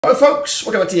Hello folks,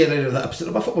 welcome back to yet another episode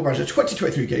of my Football Manager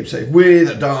 2023 game save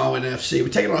with Darwen FC. We're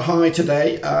taking on a high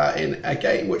today in a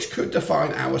game which could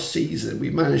define our season.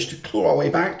 We've managed to claw our way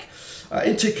back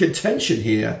into contention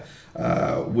here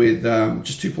with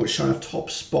just 2 points shy of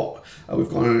top spot. We've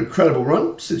gone on an incredible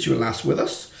run since you were last with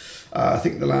us. I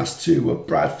think the last two were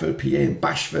Bradford, PA and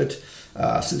Bashford.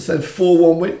 Since then,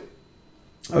 4-1 win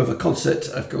over Concert,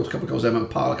 of course, a couple of goals there, and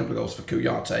Parla, a couple of goals for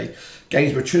Kouyaté.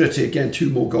 Gainsborough Trinity, again, 2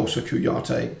 more goals for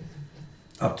Kouyaté.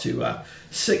 Up to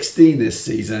 16 this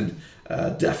season.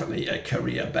 Definitely a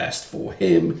career best for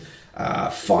him.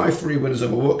 5-3 winners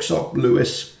over Worksop,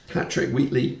 Lewis, hat-trick,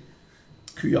 Wheatley,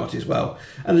 Kouyaté as well.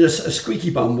 And just a squeaky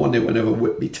bum 1-0 win over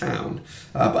Whitby Town.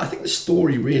 But I think the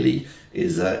story really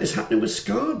is happening with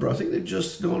Scarborough. I think they've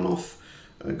just gone off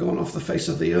the face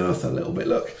of the earth a little bit.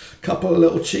 Look, a couple of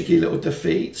little cheeky little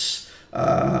defeats.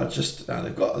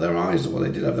 They've got their eyes, well,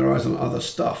 they did have their eyes on other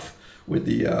stuff with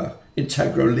the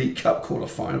Integro League Cup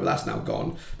quarter-final, but that's now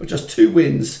gone. But just 2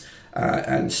 wins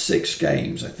and 6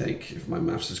 games, I think, if my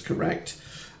maths is correct,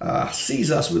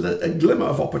 sees us with a glimmer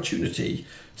of opportunity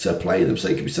to play them. So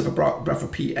it could be stuff for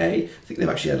Bradford PA. I think they've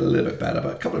actually had a little bit better,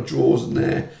 but a couple of draws in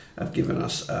there have given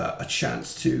us a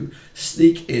chance to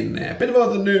sneak in there. A bit of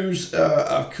other news,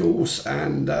 of course,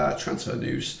 and transfer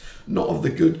news, not of the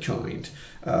good kind.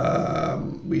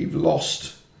 We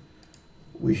lost,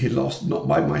 not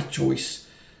by my choice.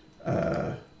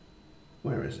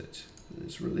 Where is it?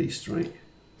 It's released, right?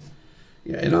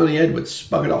 Yeah, Inani Edwards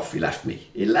buggered off. He left me.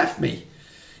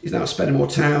 He's now at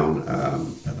Spennymoor Town.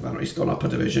 At the moment, he's gone up a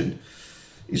division.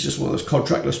 He's just one of those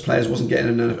contractless players. Wasn't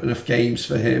getting enough games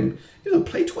for him.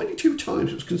 Played 22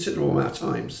 times. It was a considerable amount of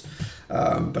times.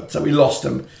 But we lost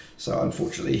him. So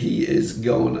unfortunately, he is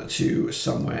gone to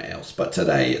somewhere else. But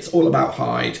today, it's all about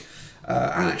Hyde.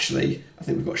 And actually, I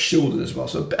think we've got Shildon as well.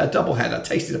 So a double header,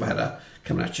 tasty double header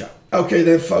coming at you. Okay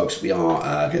then, folks, we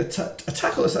are going to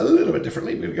tackle this a little bit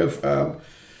differently. We're going to go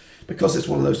because it's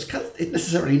one of those can't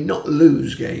necessarily not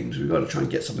lose games. We've got to try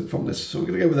and get something from this. So we're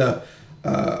going to go with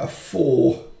a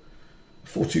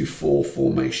 4-2-4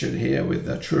 formation here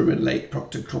with Truman, Lake,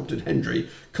 Proctor, Crompton, Hendry,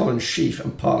 Colin, Sheaf,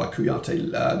 and Parla,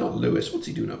 Kouyaté. Not Lewis. What's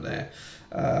he doing up there?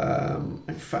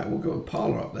 In fact, we'll go and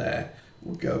Parla up there.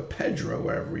 We'll go Pedro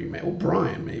wherever he may, or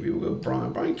Brian maybe. We'll go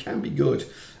Brian. Brian can be good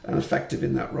and effective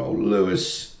in that role.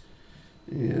 Lewis,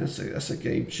 yeah, that's a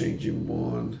game-changing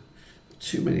one.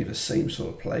 Too many of the same sort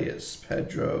of players.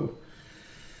 Pedro,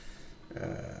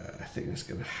 I think that's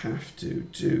going to have to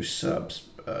do subs.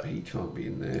 He can't be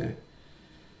in there.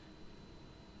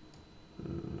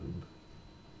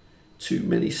 Too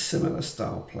many similar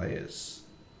style players.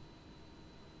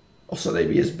 Also,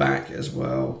 maybe is back as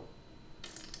well.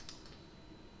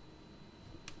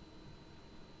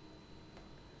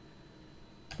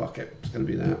 Fuck it, it's going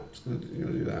to be that. It's going to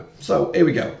do that. So here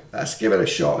we go. Let's give it a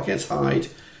shot against Hyde.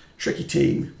 Tricky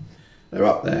team. They're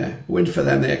up there. Win for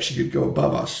them. They actually could go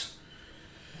above us.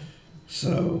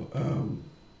 So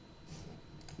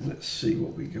let's see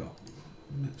what we got.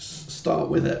 Let's start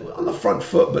with it on the front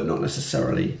foot, but not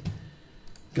necessarily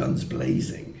guns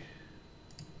blazing.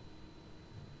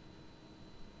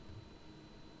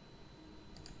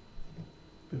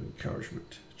 Bit of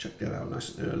encouragement. Check that out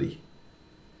nice and early.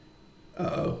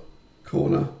 Uh-oh.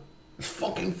 Corner.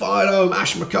 Fucking fired home.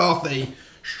 Ash McCarthy.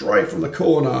 Straight from the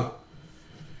corner.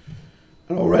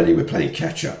 And already we're playing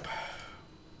catch-up.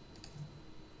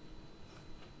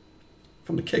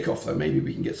 From the kick-off, though, maybe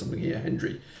we can get something here.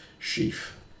 Hendry.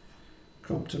 Sheaf.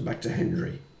 Crompton back to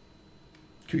Hendry.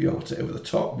 Kouyaté over the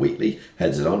top. Wheatley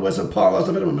heads it on. Where's Parla? There's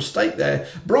a bit of a mistake there.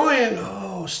 Brian!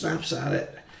 Oh, snaps at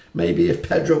it. Maybe if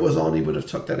Pedro was on, he would have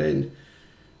tucked that in.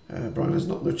 Brian has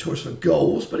no choice for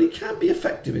goals, but he can be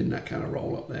effective in that kind of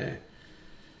role up there.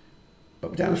 But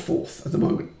we're down to 4th at the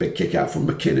moment. Big kick out from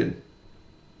McKinnon.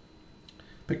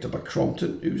 Picked up by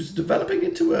Crompton, who's developing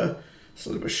into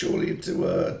slowly but surely into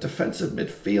a defensive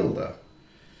midfielder.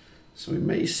 So we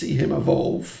may see him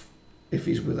evolve if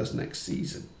he's with us next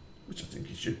season, which I think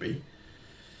he should be.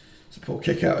 So poor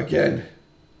kick out again.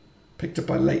 Picked up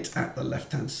by Late at the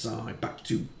left-hand side. Back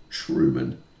to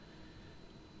Truman.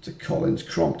 To Collins,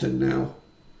 Crompton now.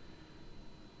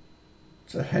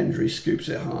 To Hendry, scoops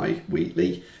it high.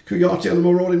 Wheatley, Kouyaté on the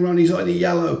marauding run. He's on the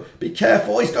yellow. Be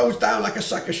careful. He goes down like a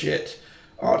sack of shit.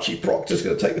 Archie Proctor's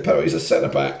going to take the penalty. He's a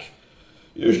centre-back.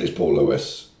 Usually it's Paul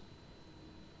Lewis.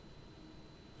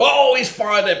 Oh, he's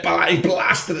fired it back. He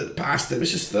blasted it past him.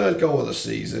 It's his 3rd goal of the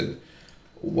season.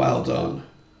 Well done.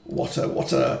 What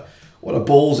a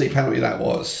ballsy penalty that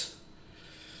was.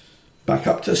 Back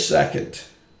up to 2nd.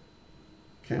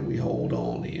 Can we hold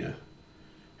on here?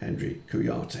 Hendry,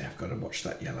 Kouyaté, I've got to watch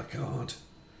that yellow card.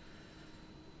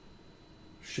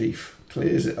 Sheaf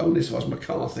clears it. Oh, this was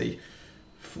McCarthy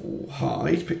for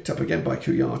Hyde. Picked up again by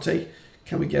Kuyate.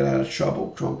 Can we get out of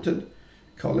trouble? Crompton.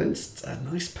 Collins.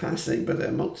 Nice passing, but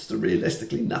amounts to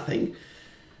realistically nothing.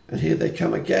 And here they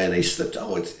come again. They slipped.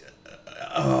 Oh, it's...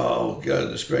 Oh,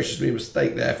 goodness gracious me.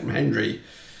 Mistake there from Hendry.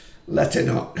 Let in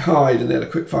Hyde and then a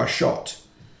quick fire shot.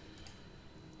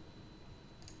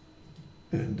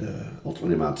 And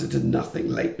ultimately amounted to nothing.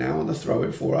 Late now on the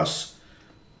throw-in for us.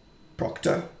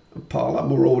 Proctor and Parler.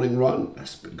 Marauding run.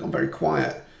 That's gone very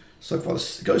quiet. So far,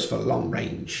 it goes for long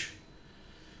range.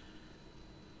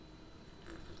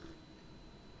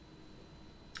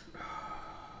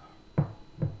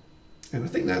 And I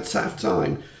think that's half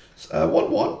time.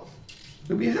 1-1.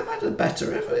 We have had a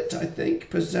better effort, I think.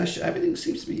 Possession, everything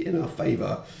seems to be in our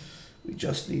favour. We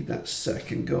just need that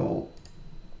second goal.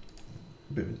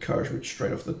 A bit of encouragement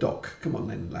straight off the dock. Come on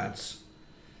then, lads.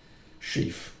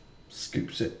 Sheaf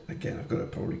scoops it. Again, I've got to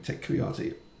probably take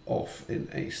Kuyate off in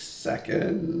a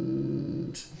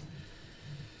second.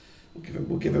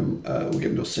 We'll give him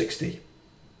till 60.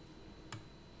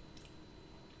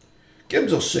 Give him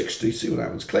till 60, see what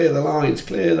happens. Clear the lines,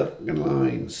 clear the fucking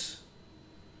lines.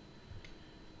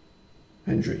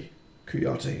 Hendry,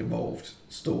 Kuyate involved.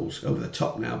 Stalls over the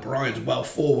top now. Brian's well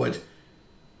forward.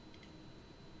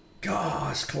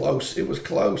 God, it's close. It was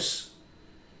close.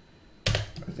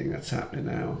 I think that's happening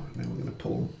now. Now we're going to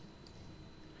pull him.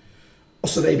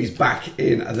 Osadabi's back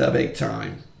in the big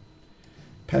time.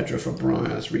 Pedro for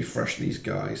Brian. Let's refresh these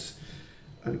guys.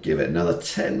 And give it another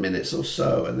 10 minutes or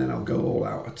so, and then I'll go all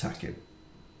out attacking.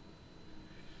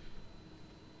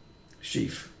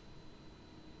 Sheaf.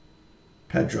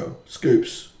 Pedro.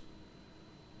 Scoops.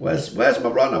 Where's my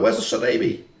runner? Where's the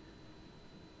Sadabi?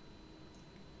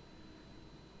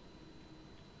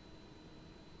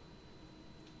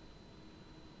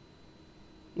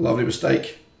 Lovely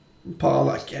mistake.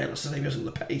 Parler again. Sadabi wasn't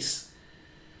the pace.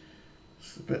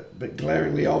 It's a bit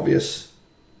glaringly obvious.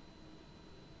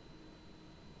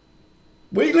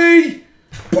 Wheatley!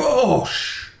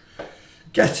 Bosh!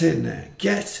 Get in there.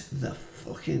 Get the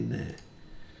fuck in there.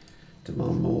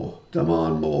 Demand more.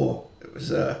 Demand more. It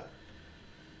was, I'll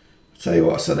tell you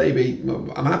what, Sadabi,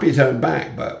 I'm happy to turn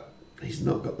back, but he's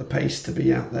not got the pace to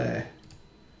be out there.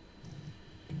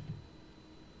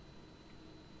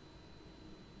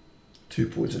 Two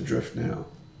points adrift now.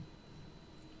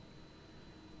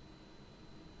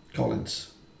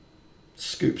 Collins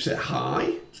scoops it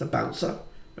high. It's a bouncer.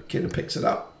 McKinnon picks it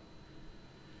up.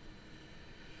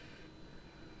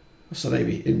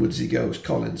 Sadabi, inwards he goes.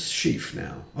 Collins, Sheaf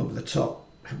now, over the top.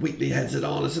 Wheatley heads it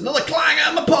on. It's another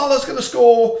clanger. Mapala's going to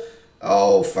score.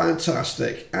 Oh,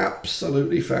 fantastic.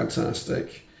 Absolutely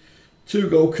fantastic.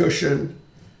 2-goal cushion.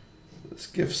 Let's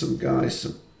give some guys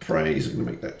some praise. I'm going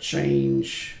to make that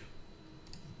change.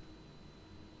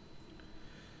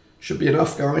 Should be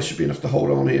enough, guys. Should be enough to hold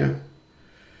on here.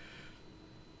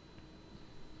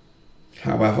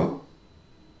 However,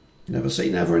 never say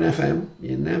never in FM.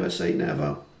 You never say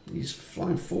never. He's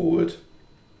flying forward.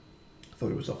 I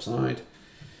thought it was offside.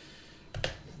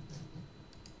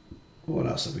 What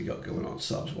else have we got going on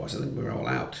subs-wise? I think we're all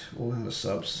out of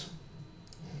subs.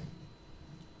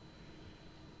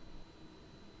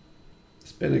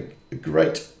 It's been a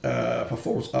great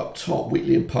performance up top.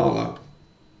 Wheatley and Parler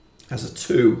as a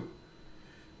 2,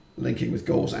 linking with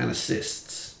goals and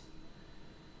assists.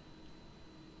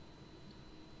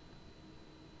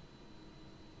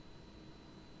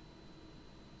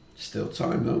 Still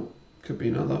time though. Could be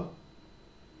another.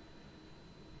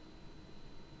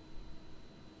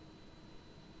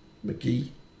 McGee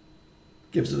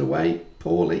gives it away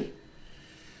poorly.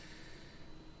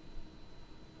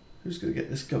 Who's going to get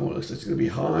this goal? It looks like it's going to be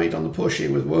Hyde on the push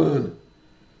here with Wern.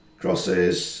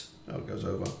 Crosses. Oh, it goes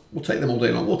over. We'll take them all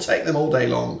day long. We'll take them all day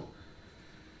long.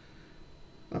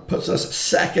 That puts us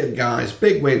second, guys.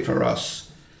 Big win for us.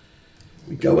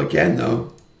 We go again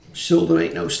though. Shildon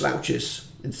ain't no slouches.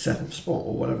 In 7th spot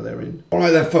or whatever they're in. All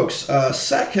right then, folks.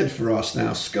 Second for us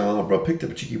now. Scarborough picked up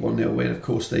a cheeky 1-0 win. Of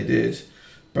course they did.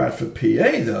 Bradford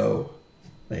PA, though,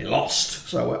 they lost.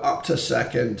 So we're up to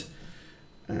second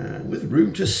and with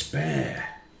room to spare.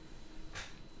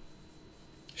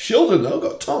 Shildon, though,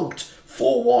 got tonked.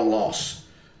 4-1 loss.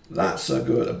 That's a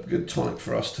good tonic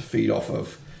for us to feed off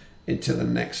of into the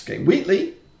next game.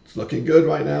 Wheatley, it's looking good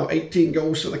right now. 18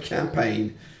 goals for the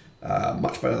campaign.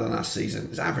 Much better than last season.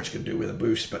 His average could do with a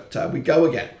boost, but we go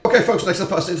again. Okay, folks, next up,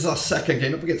 this is our second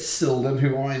game up against Sildon,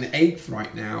 who are in 8th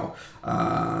right now.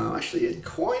 Actually,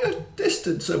 quite a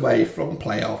distance away from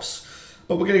playoffs,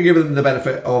 but we're going to give them the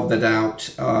benefit of the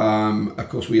doubt. Of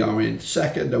course, we are in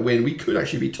second, a win. We could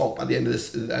actually be top at the end of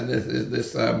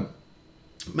this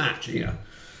match here.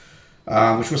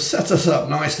 which will set us up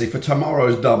nicely for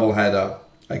tomorrow's doubleheader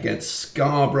against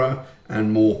Scarborough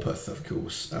and Morpeth, of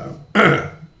course.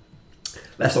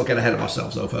 Let's not get ahead of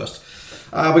ourselves, though, first.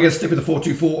 We're going to stick with the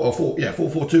 4-2-4 or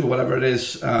 4-4-2 or whatever it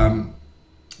is,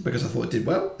 because I thought it did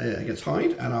well against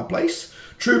Hyde and our place.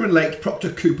 Truman, Lake,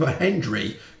 Proctor, Cooper,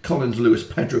 Hendry, Collins, Lewis,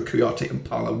 Pedro, Kuyate,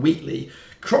 Impala, Wheatley.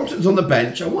 Crompton's on the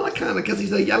bench. I want to kind of, because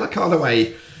he's a yellow card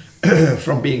away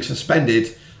from being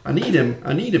suspended. I need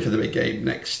him for the big game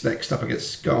next up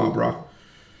against Scarborough.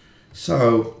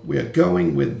 So we are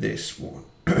going with this one.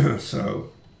 So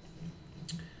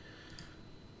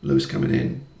Lewis coming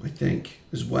in, I think,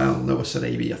 as well. Noah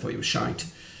Sanabi, I thought he was shite.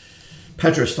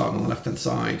 Pedro starting on the left-hand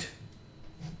side.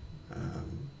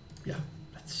 Yeah,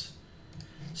 let's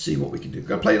see what we can do.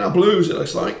 Got to play in our blues, it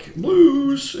looks like.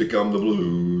 Blues, here come the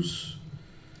blues.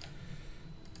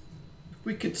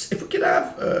 If we could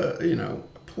have, you know,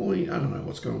 a point. I don't know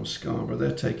what's going on with Scarborough.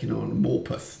 They're taking on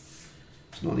Morpeth.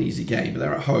 It's not an easy game, but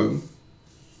they're at home.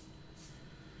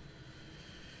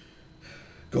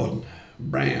 Gordon,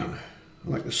 Brown. I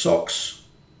like the socks.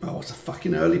 Oh, it's a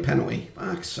fucking early penalty.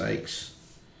 Fuck's sakes.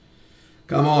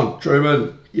 Come on,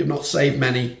 Truman. You've not saved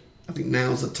many. I think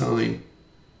now's the time.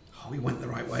 Oh, we went the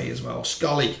right way as well.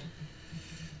 Scully.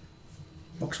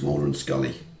 Boxmore and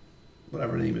Scully.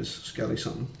 Whatever her name is. Scully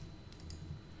something.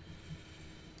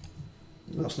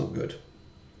 That's not good.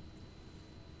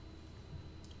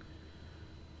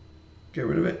 Get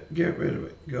rid of it. Get rid of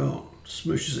it. Go on.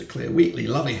 Smooshes it clear. Wheatley.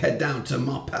 Lovely head down to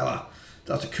Marpella.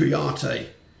 Down to Kuyate.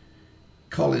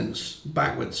 Collins.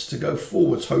 Backwards to go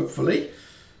forwards, hopefully.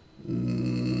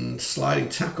 Sliding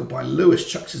tackle by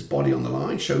Lewis. Chucks his body on the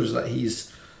line. Shows that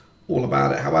he's all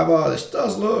about it. However, this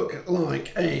does look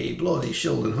like a bloody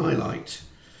Sheldon highlight.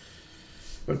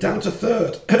 We're down to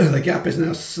third. The gap is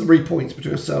now 3 points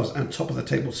between ourselves and top of the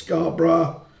table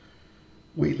Scarborough.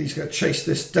 Wheatley's going to chase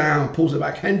this down. Pulls it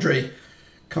back. Hendry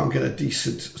can't get a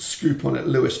decent scoop on it.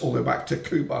 Lewis all the way back to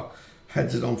Cooper.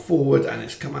 Heads it on forward and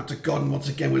it's come out to Godden. Once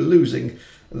again, we're losing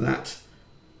that.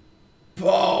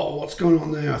 Oh, what's going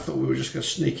on there? I thought we were just going to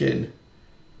sneak in.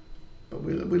 But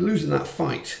we're losing that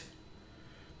fight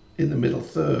in the middle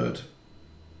third.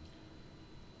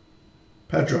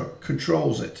 Pedro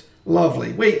controls it.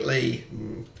 Lovely. Wheatley.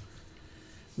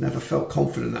 Never felt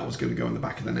confident that was going to go in the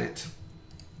back of the net.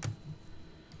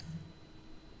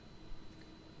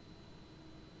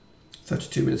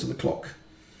 .32 minutes on the clock.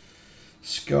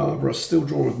 Scarborough still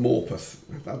drawing with Morpeth.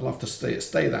 I'd love to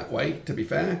stay that way, to be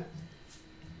fair.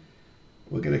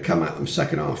 We're going to come at them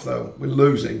second half, though. We're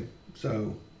losing,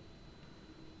 so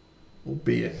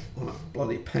albeit on a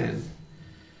bloody pen.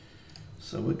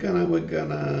 So we're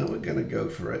gonna go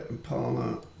for it.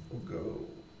 Impala will go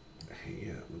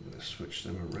here. We're going to switch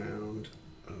them around.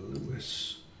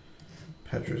 Lewis.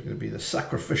 Pedro's going to be the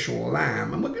sacrificial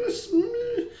lamb, and we're going to see.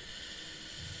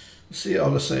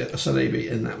 I'll just say Sanabi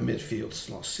in that midfield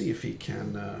slot. See if he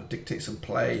can dictate some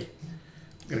play.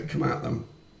 I'm going to come at them.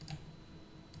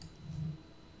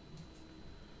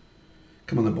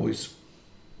 Come on then, boys.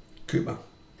 Cooper.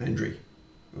 Hendry.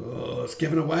 Oh, it's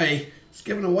given away. It's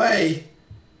given away.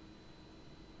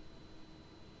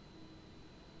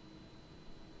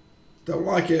 Don't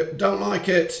like it. Don't like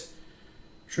it.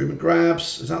 Truman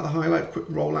grabs. Is that the highlight? Quick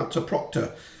roll out to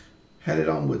Proctor. Headed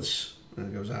onwards. And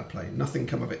it goes out of play. Nothing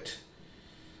come of it.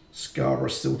 Scarborough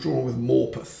still drawn with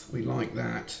Morpeth. We like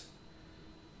that.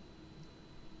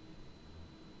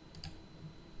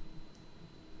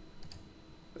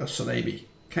 Oh, Sanabi.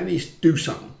 Can he do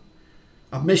something?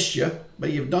 I've missed you,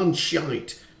 but you've done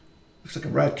shite. Looks like a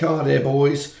red card here,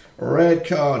 boys. Red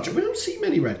card. We don't see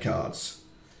many red cards.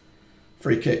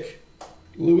 Free kick.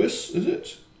 Lewis, is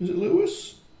it? Is it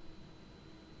Lewis?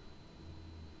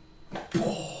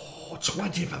 Oh,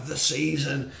 20th of the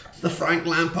season. It's the Frank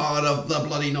Lampard of the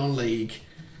bloody non-league.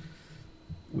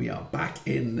 We are back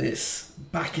in this.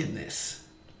 Back in this.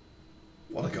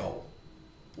 What a goal.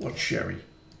 What sherry.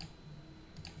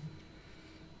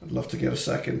 I'd love to get a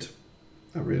second.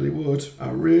 I really would. I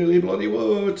really bloody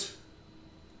would.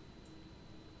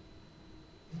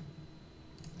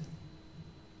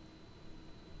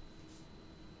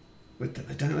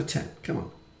 They're down to 10. Come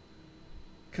on.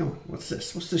 Come on. What's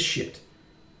this? What's this shit?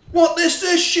 What is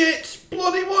this shit?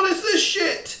 Bloody what is this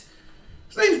shit?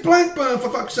 His name's Blackburn, for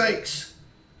fuck's sakes.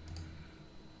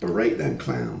 Berate them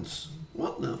clowns.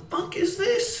 What the fuck is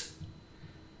this?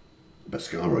 I bet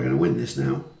Scarborough are going to win this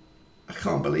now. I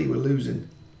can't believe we're losing.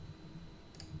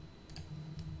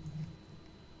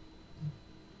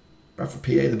 Bradford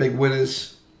PA, the big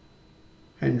winners.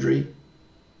 Hendry.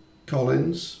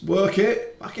 Collins. Work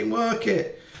it. Fucking work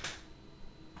it.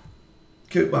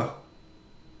 Cooper.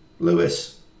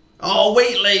 Lewis. Oh,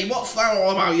 Wheatley, what's that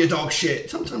all about, you dog shit?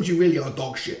 Sometimes you really are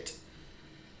dog shit.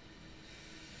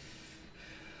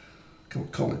 Come on,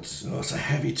 Collins. Oh, it's a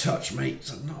heavy touch, mate.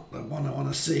 It's not the one I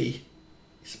want to see.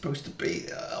 It's supposed to be...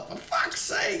 Oh, for fuck's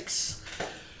sakes.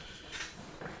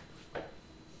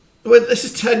 Well, this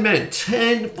is 10 men.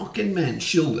 10 fucking men.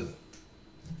 Shielding.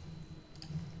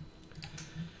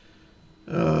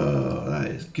 Oh, that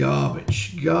is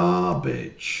garbage.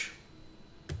 Garbage.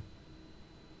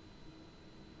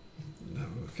 No,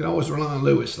 we can always rely on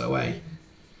Lewis, though, eh?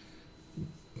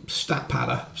 Stat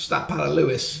padder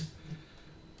Lewis.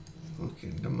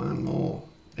 Fucking demand more.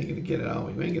 Ain't gonna get it, are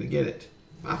we? We ain't gonna get it.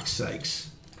 Fuck's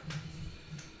sakes.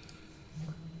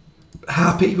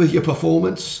 Happy with your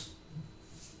performance?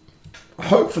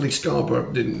 Hopefully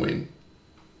Scarborough didn't win.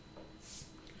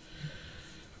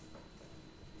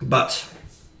 But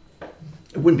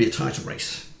it wouldn't be a title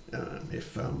race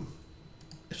if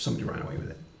somebody ran away with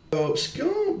it. So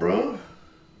Scarborough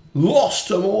lost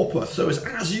to Morpeth. So it's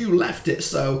as you left it.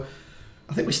 So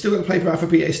I think we're still going to play Bradford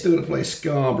PA, still going to play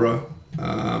Scarborough.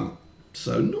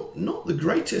 So not the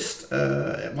greatest.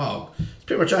 Well, it's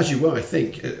pretty much as you were, I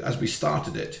think, as we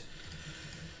started it.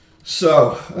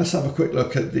 So let's have a quick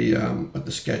look at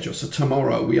the schedule. So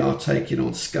tomorrow we are taking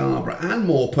on Scarborough and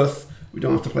Morpeth. We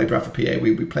don't have to play Bradford PA.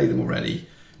 We played them already.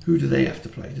 Who do they have to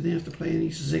play? Do they have to play any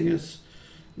zingers?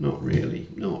 Not really.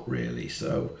 Not really.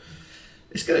 So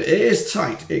it is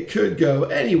tight. It could go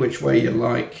any which way you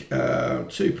like.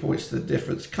 2 points to the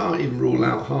difference. Can't even rule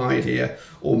out Hyde here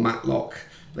or Matlock.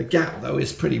 The gap though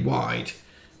is pretty wide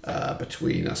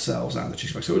between ourselves and the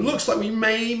Chiefs. So it looks like we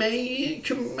may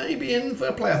be in for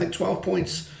a play. I think 12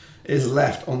 points is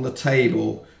left on the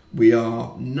table. We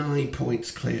are 9 points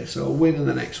clear. So a win in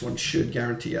the next one should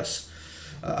guarantee us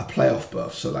a playoff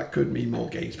berth. So that could mean more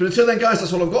games. But until then, guys,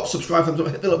 that's all I've got. Subscribe, thumbs up,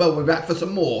 hit the little bell. We'll be back for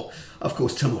some more, of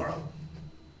course, tomorrow.